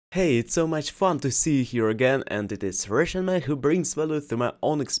Hey, it's so much fun to see you here again, and it is Russian man who brings value through my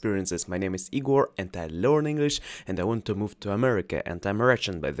own experiences. My name is Igor, and I learn English, and I want to move to America, and I'm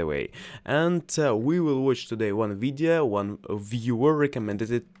Russian, by the way. And we will watch today one video, one viewer recommended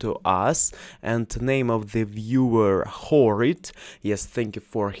it to us, and the name of the viewer, Horit. Yes, thank you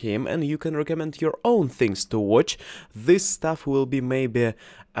for him, and you can recommend your own things to watch. This stuff will be maybe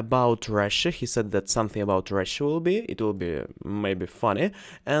about Russia. He said that something about Russia will be. It will be maybe funny.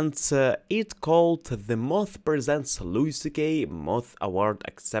 And it called The Moth Presents Louis C.K. Moth Award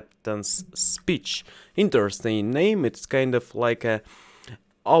Acceptance Speech. Interesting name. It's kind of like a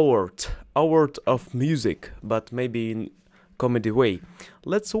award of music, but maybe in comedy way.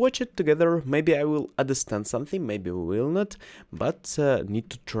 Let's watch it together. Maybe I will understand something, maybe we will not, but need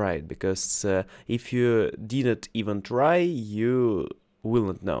to try it, because if you didn't even try, you will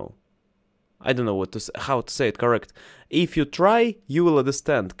not know. I don't know how to say it correct. If you try, you will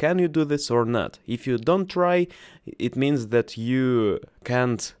understand. Can you do this or not? If you don't try, it means that you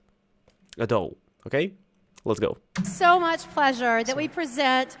can't at all. Okay? Let's go. So much pleasure that we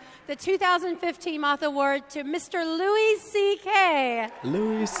present the 2015 Moth Award to Mr. Louis C.K.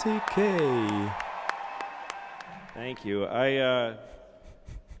 Louis C.K. Thank you. I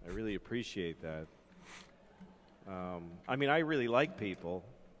really appreciate that. I mean, I really like people,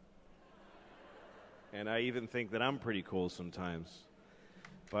 and I even think that I'm pretty cool sometimes.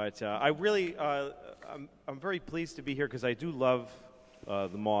 But I'm very pleased to be here because I do love the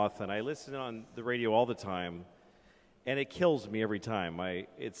Moth, and I listen on the radio all the time, and it kills me every time.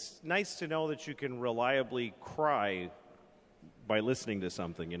 It's nice to know that you can reliably cry by listening to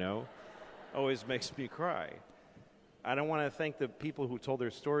something, you know? Always makes me cry. I don't want to thank the people who told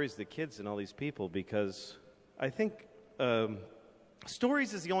their stories, the kids and all these people, because I think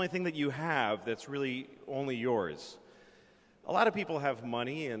stories is the only thing that you have that's really only yours. A lot of people have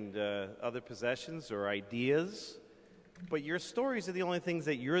money and other possessions or ideas, but your stories are the only things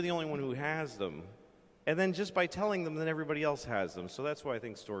that you're the only one who has them. And then just by telling them, then everybody else has them. So that's why I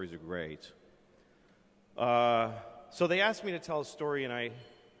think stories are great. So they asked me to tell a story, and I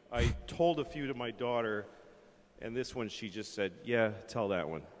told a few to my daughter, and this one she just said, yeah, tell that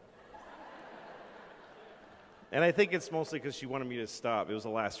one. And I think it's mostly because she wanted me to stop. It was the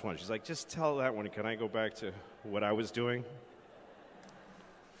last one. She's like, just tell that one. Can I go back to what I was doing?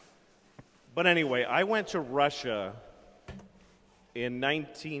 But anyway, I went to Russia in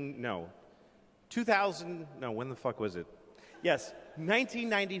 2000, no, when the fuck was it? Yes,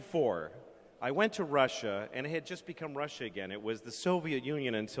 1994. I went to Russia, and it had just become Russia again. It was the Soviet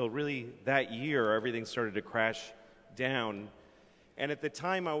Union until really that year, everything started to crash down. And at the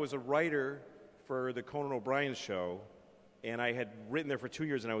time, I was a writer for the Conan O'Brien show, and I had written there for 2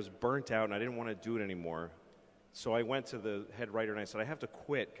 years, and I was burnt out, and I didn't want to do it anymore. So I went to the head writer, and I said, I have to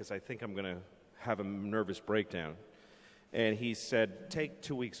quit, because I think I'm going to have a nervous breakdown. And he said, take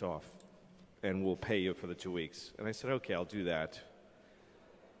 2 weeks off, and we'll pay you for the 2 weeks. And I said, okay, I'll do that.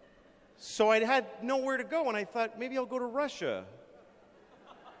 So I had nowhere to go, and I thought, maybe I'll go to Russia.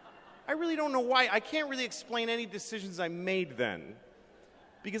 I really don't know why. I can't really explain any decisions I made then.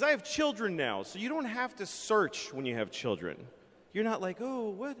 Because I have children now, so you don't have to search when you have children. You're not like, oh,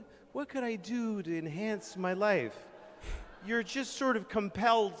 what could I do to enhance my life? You're just sort of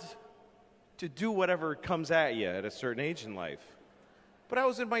compelled to do whatever comes at you at a certain age in life. But I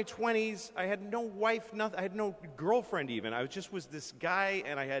was in my 20s. I had no wife, nothing. I had no girlfriend even. I just was this guy,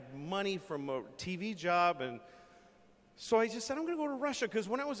 and I had money from a TV job, and so I just said, I'm going to go to Russia, because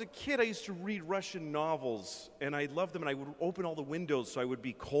when I was a kid, I used to read Russian novels, and I loved them, and I would open all the windows so I would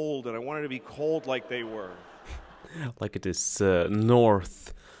be cold, and I wanted to be cold like they were. Like it is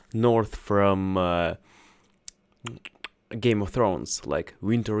north from Game of Thrones, like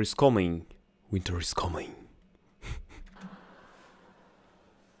winter is coming, winter is coming.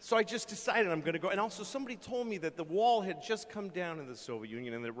 So I just decided I'm going to go. And also somebody told me that the wall had just come down in the Soviet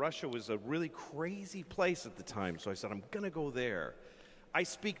Union and that Russia was a really crazy place at the time. So I said, I'm going to go there. I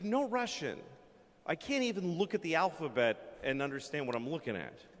speak no Russian. I can't even look at the alphabet and understand what I'm looking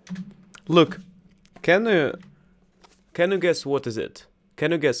at. Look, can you guess what is it?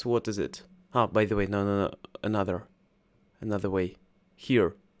 Can you guess what is it? Ah, by the way, no, another way.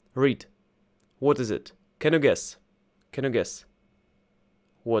 Here, read. What is it? Can you guess? Can you guess?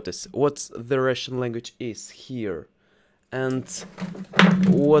 What's the Russian language is here, and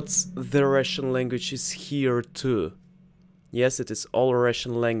what's the Russian language is here too. Yes, it is all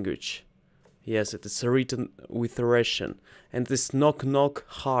Russian language. Yes, it is written with Russian, and this knock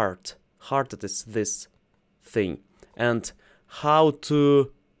heart it is this thing, and how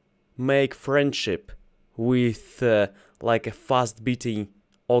to make friendship with like a fast beating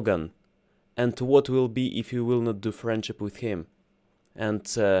organ, and what will be if you will not do friendship with him. And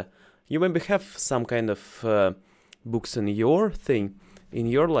you maybe have some kind of books in your thing, in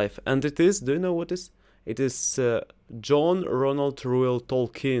your life, and it is, do you know what is? It is John Ronald Reuel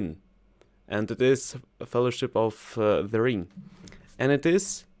Tolkien, and it is a Fellowship of the Ring. And it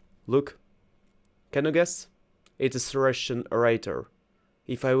is, look, can you guess? It is a Russian writer.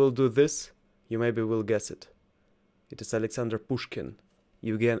 If I will do this, you maybe will guess it. It is Alexander Pushkin,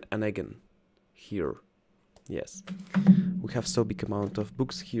 Eugen Onegin, here. Yes. We have so big amount of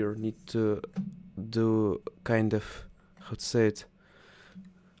books here, need to do kind of, how to say it,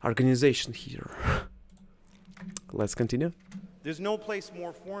 organization here. Let's continue. There's no place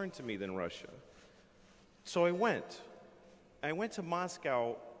more foreign to me than Russia. So I went. I went to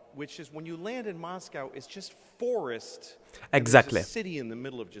Moscow, which is, when you land in Moscow, it's just forest. Exactly. There's a city in the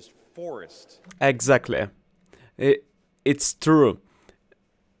middle of just forest. Exactly. It's true.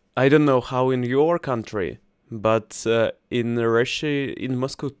 I don't know how in your country, but in Russia, in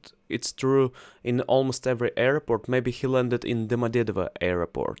Moscow, it's true in almost every airport. Maybe he landed in Domodedovo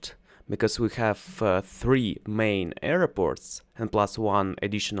airport, because we have 3 main airports and plus 1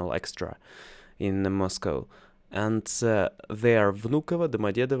 additional extra in Moscow. And they are Vnukovo,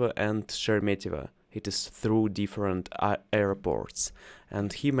 Domodedovo and Sheremetyevo. It is through different airports.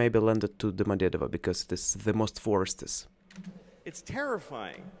 And he maybe landed to Domodedovo because it is the most forested. It's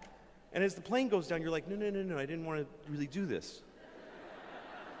terrifying. And as the plane goes down, you're like, no, no, no, no, I didn't want to really do this.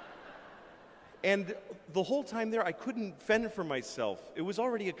 And the whole time there, I couldn't fend for myself. It was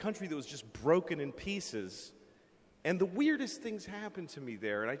already a country that was just broken in pieces. And the weirdest things happened to me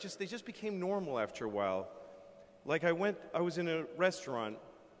there, and they just became normal after a while. Like I was in a restaurant,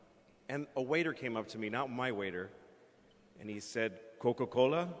 and a waiter came up to me, not my waiter, and he said,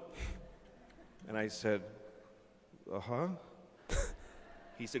 "Coca-Cola?" And I said, "Uh-huh."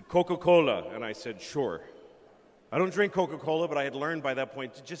 He said, "Coca-Cola," and I said, "Sure." I don't drink Coca-Cola, but I had learned by that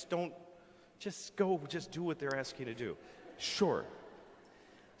point to just do what they're asking you to do. Sure.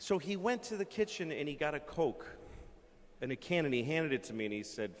 So he went to the kitchen and he got a Coke in a can, and he handed it to me, and he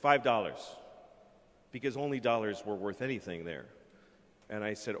said, $5, because only dollars were worth anything there. And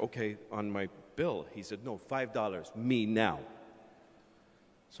I said, okay, on my bill. He said, no, $5, me now.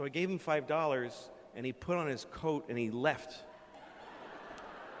 So I gave him $5, and he put on his coat, and he left.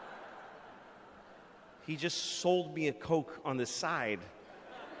 He just sold me a Coke on the side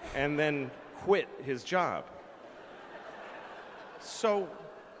and then quit his job. So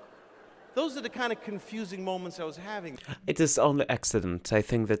those are the kind of confusing moments I was having. It is only accident. I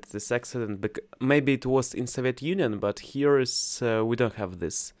think that this accident, maybe it was in Soviet Union, but here is we don't have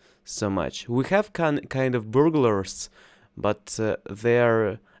this so much. We have kind of burglars, but they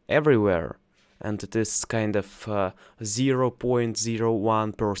are everywhere, and it is kind of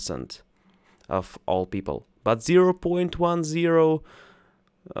 0.01% of all people. But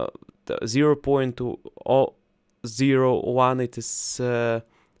 0.01, it is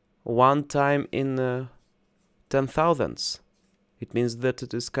one time in 10,000. It means that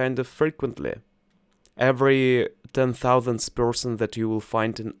it is kind of frequently. Every 10,000th person that you will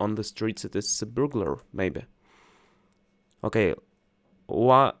find on the streets, it is a burglar, maybe. Okay,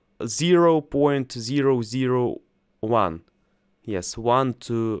 0.001. Yes, 1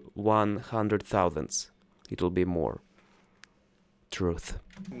 to 100,000. It will be more. Truth.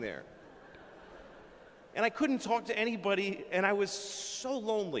 There. And I couldn't talk to anybody, and I was so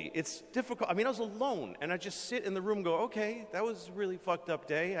lonely. It's difficult. I mean, I was alone, and I just sit in the room and go, okay, that was a really fucked up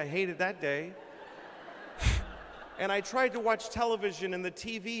day. I hated that day. And I tried to watch television, and the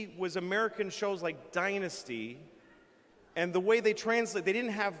TV was American shows like Dynasty. And the way they translate, they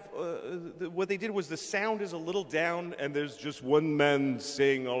didn't have, what they did was the sound is a little down, and there's just one man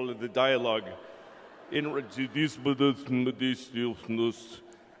saying all of the dialogue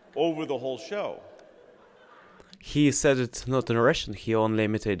over the whole show. He said it not in Russian, he only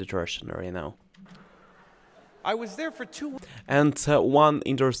imitated Russian right now. I was there for 2 weeks. And one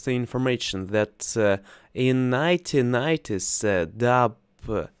interesting information that in 1990s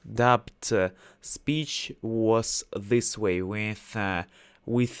dubbed speech was this way with I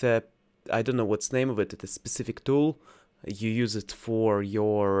don't know what's the name of it. It's a specific tool. You use it for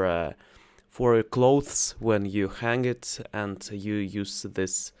your clothes when you hang it, and you use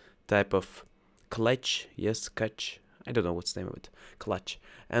this type of clutch. Yes, catch. I don't know what's the name of it. Clutch.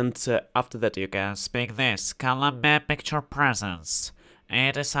 And after that you can speak this. Columbia Picture Presents.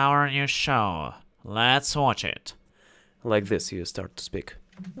 It is our new show. Let's watch it. Like this you start to speak.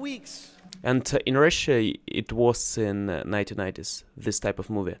 Weeks. And in Russia it was in 1990s, this type of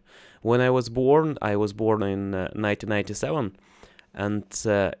movie. When I was born in 1997, and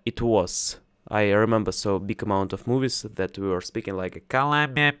it was. I remember so big amount of movies that we were speaking like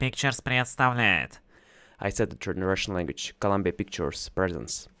Columbia Pictures представляет. I said it in Russian language. Columbia Pictures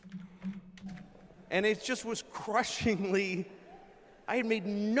presence. And it just was crushingly. I had made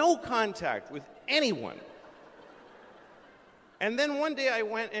no contact with anyone. And then one day I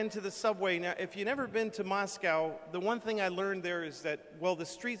went into the subway. Now, if you've never been to Moscow, the one thing I learned there is that, well, the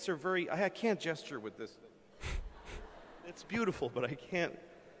streets are very. I can't gesture with this thing. It's beautiful, but I can't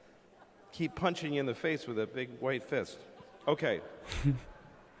keep punching you in the face with a big white fist. Okay.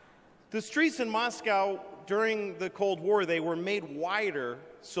 The streets in Moscow during the Cold War, they were made wider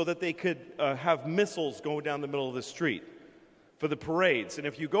so that they could have missiles go down the middle of the street for the parades. And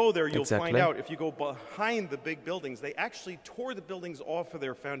if you go there, you'll find out, if you go behind the big buildings, they actually tore the buildings off of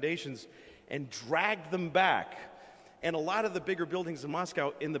their foundations and dragged them back. And a lot of the bigger buildings in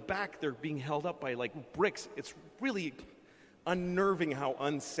Moscow, in the back, they're being held up by like bricks. It's really unnerving how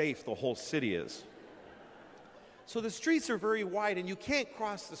unsafe the whole city is. So the streets are very wide, and you can't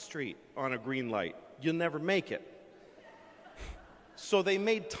cross the street on a green light. You'll never make it. So they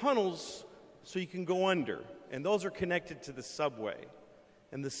made tunnels so you can go under, and those are connected to the subway.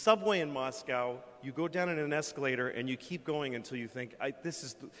 And the subway in Moscow, you go down in an escalator, and you keep going until you think,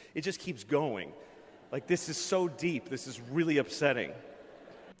 it just keeps going. Like, this is so deep, this is really upsetting.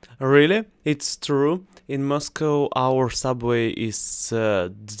 Really? It's true. In Moscow, our subway is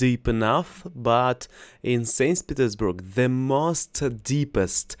deep enough, but in St. Petersburg, the most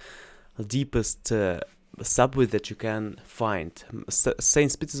deepest subway that you can find.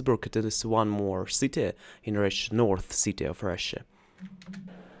 St. Petersburg, it is one more city in Russia, north city of Russia.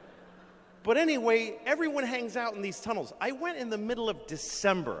 But anyway, everyone hangs out in these tunnels. I went in the middle of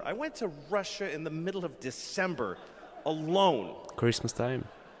December. I went to Russia in the middle of December alone. Christmas time.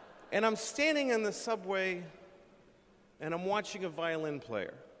 And I'm standing in the subway, and I'm watching a violin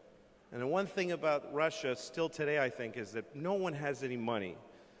player. And the one thing about Russia, still today, I think, is that no one has any money.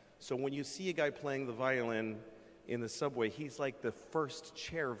 So when you see a guy playing the violin in the subway, he's like the first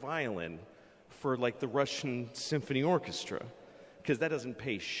chair violin for like the Russian Symphony Orchestra, because that doesn't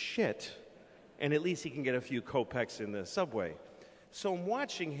pay shit, and at least he can get a few kopecks in the subway. So I'm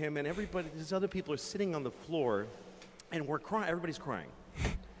watching him, and these other people are sitting on the floor, and we're crying. Everybody's crying.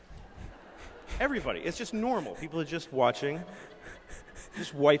 Everybody. It's just normal. People are just watching,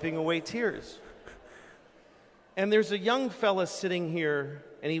 just wiping away tears. And there's a young fella sitting here,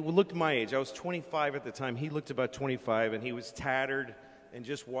 and he looked my age. I was 25 at the time. He looked about 25, and he was tattered and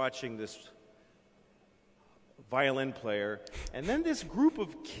just watching this violin player. And then this group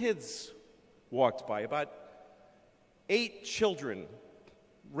of kids walked by, about 8 children,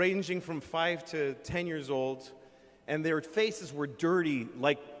 ranging from 5 to 10 years old, and their faces were dirty,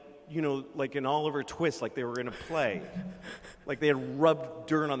 like, you know, like in Oliver Twist, like they were in a play. Like they had rubbed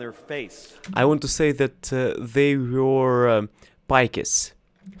dirt on their face. I want to say that they were pikes.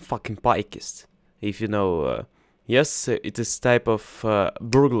 Fucking pikes. If you know, yes, it is type of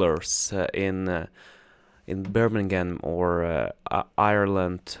burglars in Birmingham or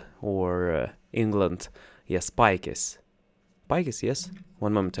Ireland or England. Yes, pikes. Pikes, yes?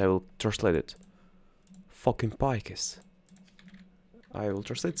 One moment, I will translate it. Fucking pikes. I will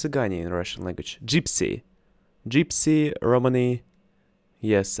translate Цыгане in Russian language. Gypsy. Gypsy, Romani.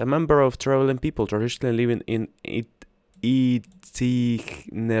 Yes, a member of traveling people traditionally living in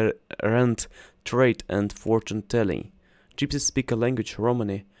itinerant trade and fortune-telling. Gypsies speak a language,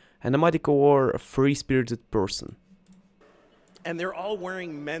 Romani, a nomadic or free-spirited person. And they're all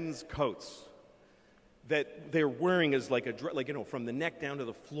wearing men's coats that they're wearing as like you know, from the neck down to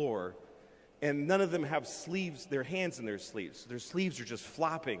the floor. And none of them have sleeves, their hands in their sleeves. Their sleeves are just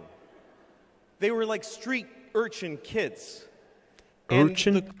flopping. They were like street urchin kids.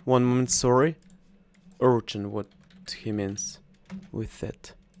 Urchin? One moment, sorry. Urchin, what he means with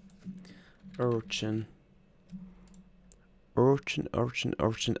that. Urchin. Urchin.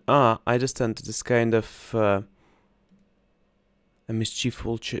 Ah, I understand. It is kind of a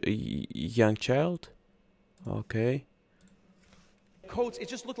mischievous young child. Okay. Coats, it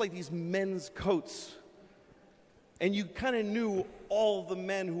just looked like these men's coats. And you kind of knew all the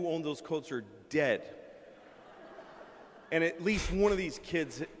men who owned those coats are dead. And at least one of these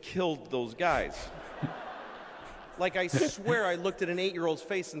kids killed those guys. Like, I swear I looked at an 8-year-old's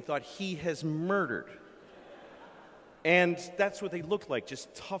face and thought, he has murdered. And that's what they looked like,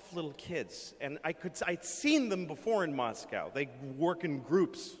 just tough little kids. And I'd seen them before in Moscow. They work in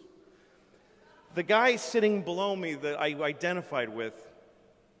groups. The guy sitting below me that I identified with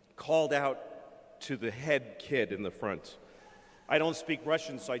called out to the head kid in the front. I don't speak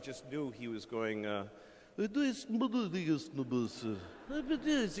Russian, so I just knew he was going,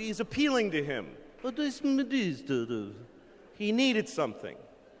 He's appealing to him. He needed something.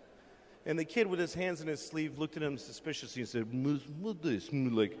 And the kid with his hands in his sleeve looked at him suspiciously and said,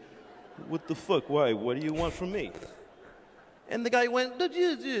 like, what the fuck, why, what do you want from me? And the guy went,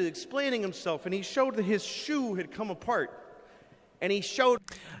 explaining himself, and he showed that his shoe had come apart. And he showed...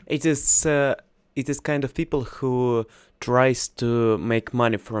 It is kind of people who tries to make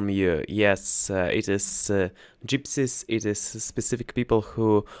money from you. Yes, it is gypsies, it is specific people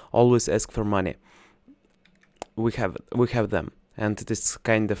who always ask for money. We have them, and it is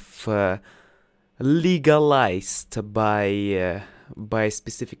kind of legalized by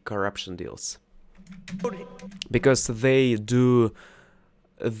specific corruption deals, because they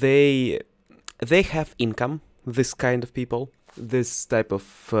have income. This kind of people, this type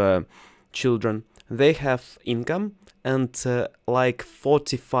of children, they have income, and like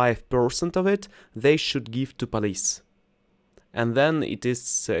 45% of it they should give to police, and then it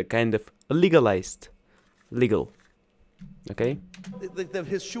is kind of legalized. Legal. Okay?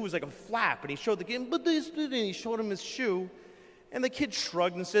 His shoe was like a flap, and he showed the kid, and he showed him his shoe, and the kid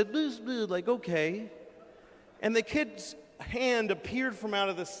shrugged and said, like, okay. And the kid's hand appeared from out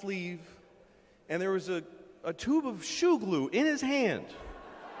of the sleeve, and there was a tube of shoe glue in his hand.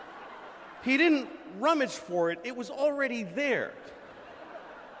 He didn't rummage for it, it was already there.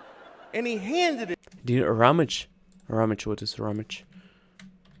 And he handed it. Do you rummage? Rummage, what is rummage?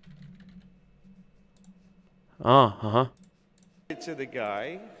 To the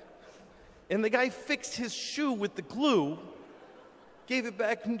guy, and the guy fixed his shoe with the glue, gave it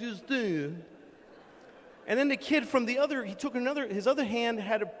back and just and then the kid from the other, he took his other hand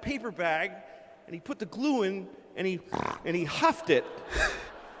had a paper bag, and he put the glue in, and he huffed it,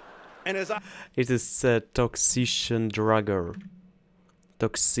 and as it is toxician drugger,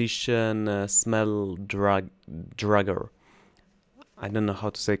 toxician smell drugger. I don't know how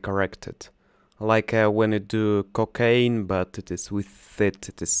to say corrected. Like when you do cocaine, but it is with it.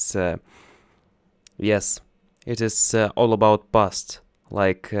 It is yes, it is all about past.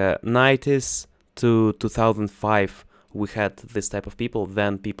 Like 90s to 2005, we had this type of people.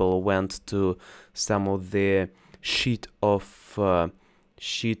 Then people went to some of the sheet of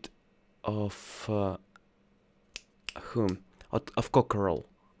cockerel.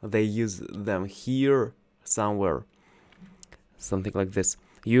 They use them here somewhere, something like this.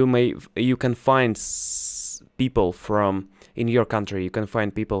 You can find people from in your country. You can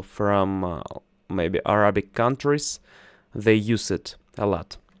find people from maybe Arabic countries. They use it a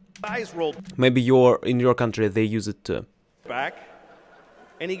lot. Eyes rolled. Maybe in your country they use it too. Back,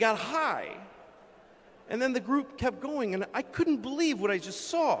 and he got high, and then the group kept going, and I couldn't believe what I just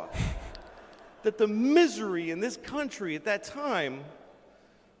saw. That the misery in this country at that time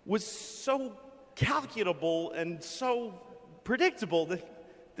was so calculable and so predictable that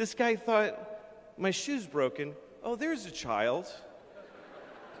this guy thought, my shoe's broken. Oh, there's a child.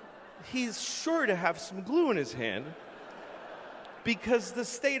 He's sure to have some glue in his hand because the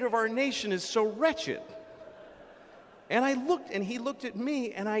state of our nation is so wretched. And I looked, and he looked at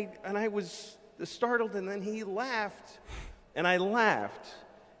me, and I was startled, and then he laughed, and I laughed.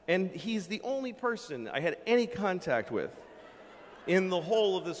 And he's the only person I had any contact with in the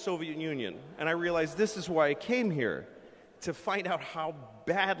whole of the Soviet Union. And I realized this is why I came here, to find out how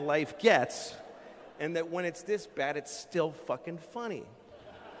bad life gets, and that when it's this bad, it's still fucking funny.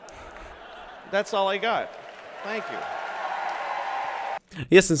 That's all I got. Thank you.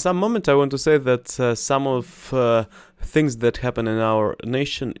 Yes, in some moment I want to say that some of things that happen in our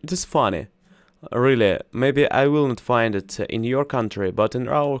nation, it is funny. Really, maybe I will not find it in your country, but in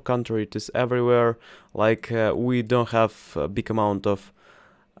our country it is everywhere. Like we don't have a big amount of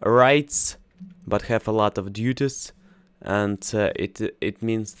rights, but have a lot of duties. And it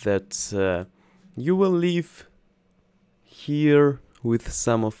means that you will live here with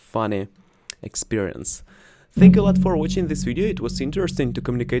some of funny experience. Thank you a lot for watching this video. It was interesting to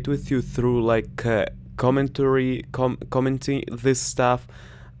communicate with you through like commenting this stuff.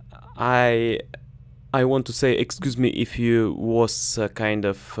 I want to say excuse me if you was kind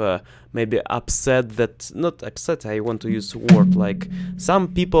of maybe upset, that not upset, I want to use word like some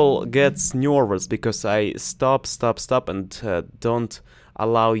people gets nervous because I stop and don't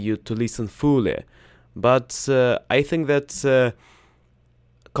allow you to listen fully. But I think that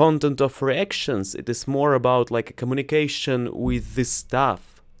content of reactions, it is more about like a communication with this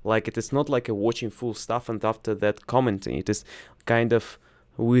stuff. Like it is not like a watching full stuff and after that commenting. It is kind of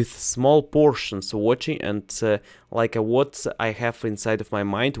with small portions watching and like what I have inside of my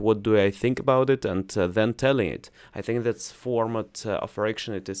mind, what do I think about it, and then telling it. I think that's format of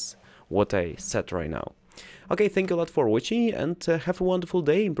reaction, it is what I said right now. Okay, thank you a lot for watching, and have a wonderful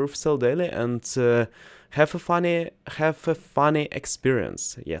day, improve yourself daily, and have a funny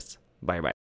experience. Yes, bye bye.